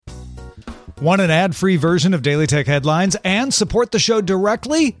Want an ad-free version of Daily Tech Headlines and support the show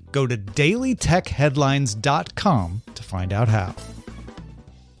directly? Go to dailytechheadlines.com to find out how.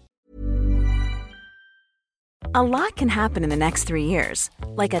 A lot can happen in the next 3 years.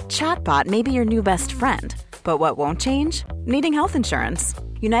 Like a chatbot may be your new best friend. But what won't change? Needing health insurance.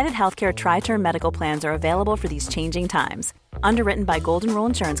 United Healthcare Tri-Term Medical Plans are available for these changing times. Underwritten by Golden Rule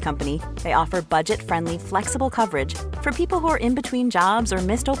Insurance Company, they offer budget-friendly, flexible coverage for people who are in between jobs or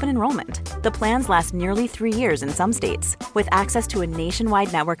missed open enrollment. The plans last nearly 3 years in some states, with access to a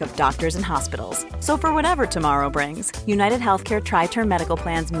nationwide network of doctors and hospitals. So for whatever tomorrow brings, United Healthcare Tri-Term Medical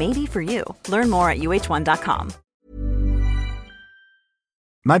Plans may be for you. Learn more at uh1.com.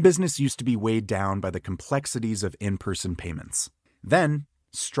 My business used to be weighed down by the complexities of in-person payments. Then,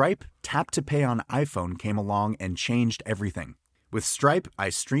 Stripe Tap to Pay on iPhone came along and changed everything. With Stripe, I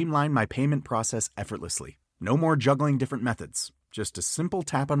streamlined my payment process effortlessly. No more juggling different methods. Just a simple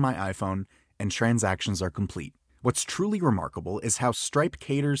tap on my iPhone and transactions are complete. What's truly remarkable is how Stripe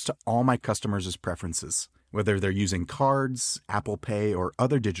caters to all my customers' preferences. Whether they're using cards, Apple Pay, or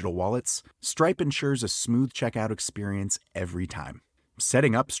other digital wallets, Stripe ensures a smooth checkout experience every time.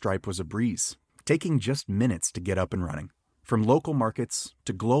 Setting up Stripe was a breeze, taking just minutes to get up and running. From local markets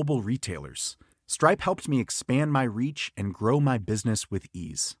to global retailers, Stripe helped me expand my reach and grow my business with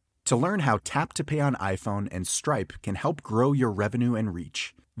ease. To learn how Tap to Pay on iPhone and Stripe can help grow your revenue and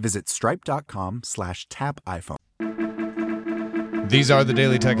reach, visit stripe.com/tapiphone. These are the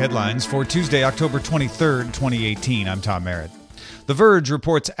Daily Tech Headlines for Tuesday, October 23rd, 2018. I'm Tom Merritt. The Verge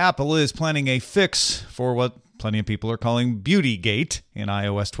reports Apple is planning a fix for what plenty of people are calling Beautygate in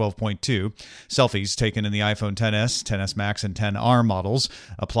iOS 12.2. Selfies taken in the iPhone XS, XS Max, and XR models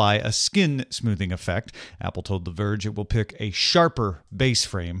apply a skin smoothing effect. Apple told The Verge it will pick a sharper base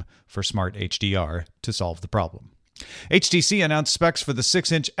frame for Smart HDR to solve the problem. HTC announced specs for the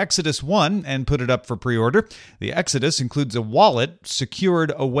 6-inch Exodus 1 and put it up for pre-order. The Exodus includes a wallet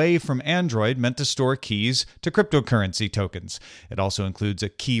secured away from Android meant to store keys to cryptocurrency tokens. It also includes a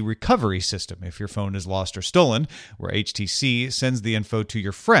key recovery system if your phone is lost or stolen, where HTC sends the info to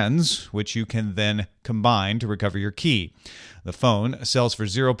your friends, which you can then combine to recover your key. The phone sells for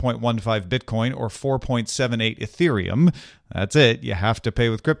 0.15 Bitcoin or 4.78 Ethereum. That's it. You have to pay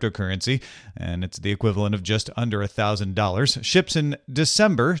with cryptocurrency, and it's the equivalent of just under $1,000. Ships in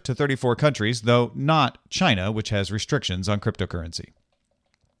December to 34 countries, though not China, which has restrictions on cryptocurrency.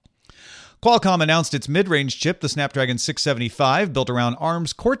 Qualcomm announced its mid-range chip, the Snapdragon 675, built around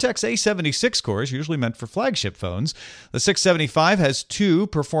ARM's Cortex-A76 cores, usually meant for flagship phones. The 675 has two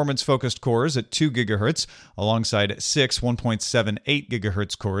performance-focused cores at 2 GHz, alongside 6 1.78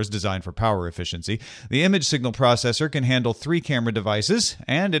 GHz cores designed for power efficiency. The image signal processor can handle 3 camera devices,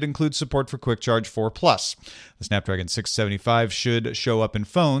 and it includes support for Quick Charge 4+. The Snapdragon 675 should show up in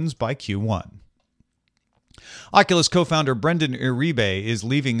phones by Q1. Oculus co-founder Brendan Iribe is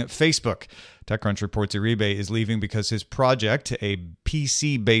leaving Facebook. TechCrunch reports Iribe is leaving because his project, a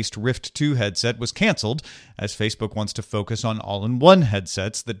PC-based Rift 2 headset, was canceled, as Facebook wants to focus on all-in-one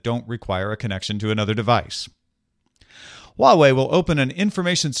headsets that don't require a connection to another device. Huawei will open an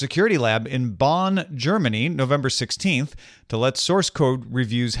information security lab in Bonn, Germany, November 16th, to let source code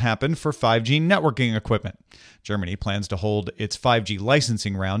reviews happen for 5G networking equipment. Germany plans to hold its 5G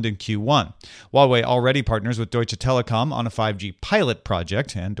licensing round in Q1. Huawei already partners with Deutsche Telekom on a 5G pilot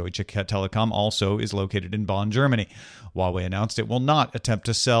project, and Deutsche Telekom also is located in Bonn, Germany. Huawei announced it will not attempt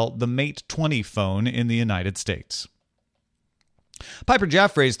to sell the Mate 20 phone in the United States. Piper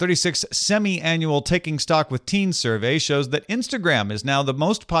Jaffray's 36th semi-annual Taking Stock with Teens survey shows that Instagram is now the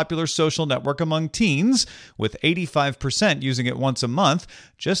most popular social network among teens, with 85% using it once a month,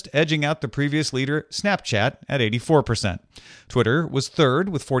 just edging out the previous leader, Snapchat, at 84%. Twitter was third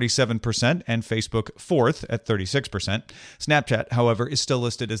with 47% and Facebook fourth at 36%. Snapchat, however, is still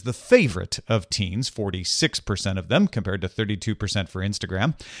listed as the favorite of teens, 46% of them, compared to 32% for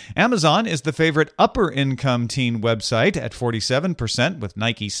Instagram. Amazon is the favorite upper-income teen website at 47%, with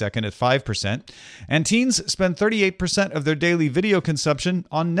Nike second at 5%. And teens spend 38% of their daily video consumption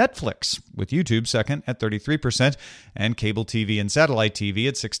on Netflix, with YouTube second at 33%, and cable TV and satellite TV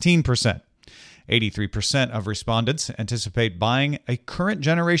at 16%. 83% of respondents anticipate buying a current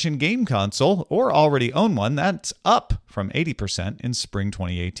generation game console or already own one. That's up from 80% in spring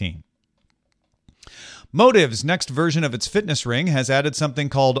 2018. Motive's next version of its fitness ring has added something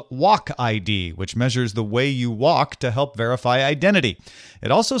called Walk ID, which measures the way you walk to help verify identity.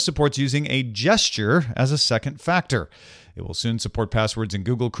 It also supports using a gesture as a second factor. It will soon support passwords in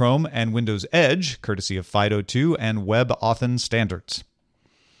Google Chrome and Windows Edge, courtesy of FIDO2 and WebAuthn standards.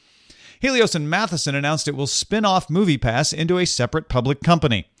 Helios and Matheson announced it will spin off MoviePass into a separate public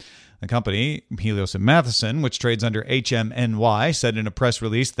company. The company, Helios and Matheson, which trades under HMNY, said in a press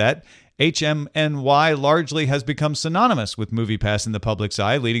release that HMNY largely has become synonymous with MoviePass in the public's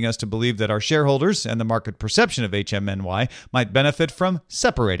eye, leading us to believe that our shareholders and the market perception of HMNY might benefit from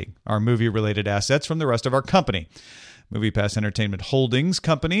separating our movie-related assets from the rest of our company. MoviePass Entertainment Holdings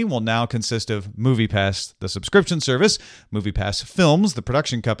Company will now consist of MoviePass, the subscription service, MoviePass Films, the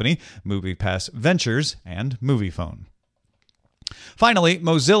production company, MoviePass Ventures, and MoviePhone. Finally,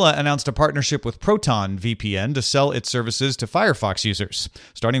 Mozilla announced a partnership with Proton VPN to sell its services to Firefox users.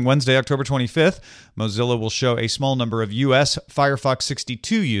 Starting Wednesday, October 25th, Mozilla will show a small number of U.S. Firefox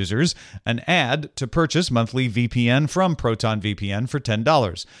 62 users an ad to purchase monthly VPN from Proton VPN for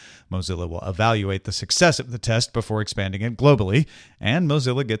 $10. Mozilla will evaluate the success of the test before expanding it globally, and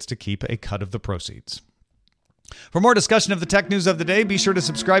Mozilla gets to keep a cut of the proceeds. For more discussion of the tech news of the day, be sure to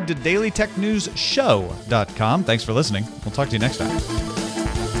subscribe to dailytechnewsshow.com. Thanks for listening. We'll talk to you next time.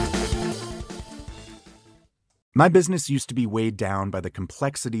 My business used to be weighed down by the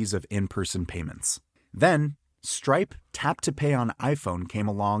complexities of in-person payments. Then, Stripe Tap to Pay on iPhone came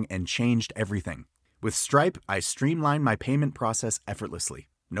along and changed everything. With Stripe, I streamlined my payment process effortlessly.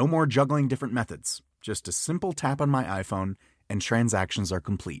 No more juggling different methods. Just a simple tap on my iPhone and transactions are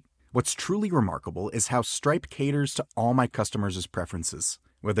complete. What's truly remarkable is how Stripe caters to all my customers' preferences.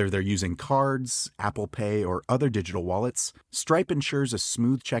 Whether they're using cards, Apple Pay, or other digital wallets, Stripe ensures a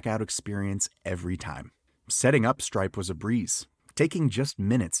smooth checkout experience every time. Setting up Stripe was a breeze, taking just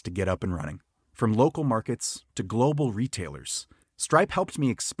minutes to get up and running. From local markets to global retailers, Stripe helped me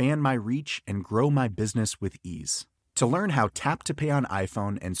expand my reach and grow my business with ease. To learn how Tap to Pay on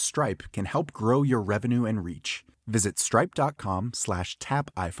iPhone and Stripe can help grow your revenue and reach, visit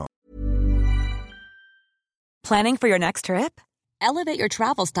stripe.com/tapiphone. Planning for your next trip? Elevate your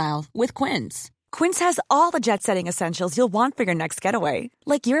travel style with Quince. Quince has all the jet-setting essentials you'll want for your next getaway,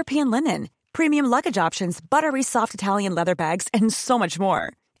 like European linen, premium luggage options, buttery soft Italian leather bags, and so much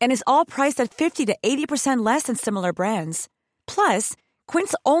more. And is all priced at 50 to 80% less than similar brands. Plus,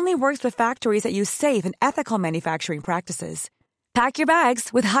 Quince only works with factories that use safe and ethical manufacturing practices. Pack your bags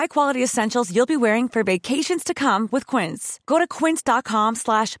with high-quality essentials you'll be wearing for vacations to come with Quince. Go to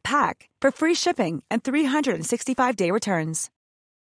quince.com/pack for free shipping and 365-day returns.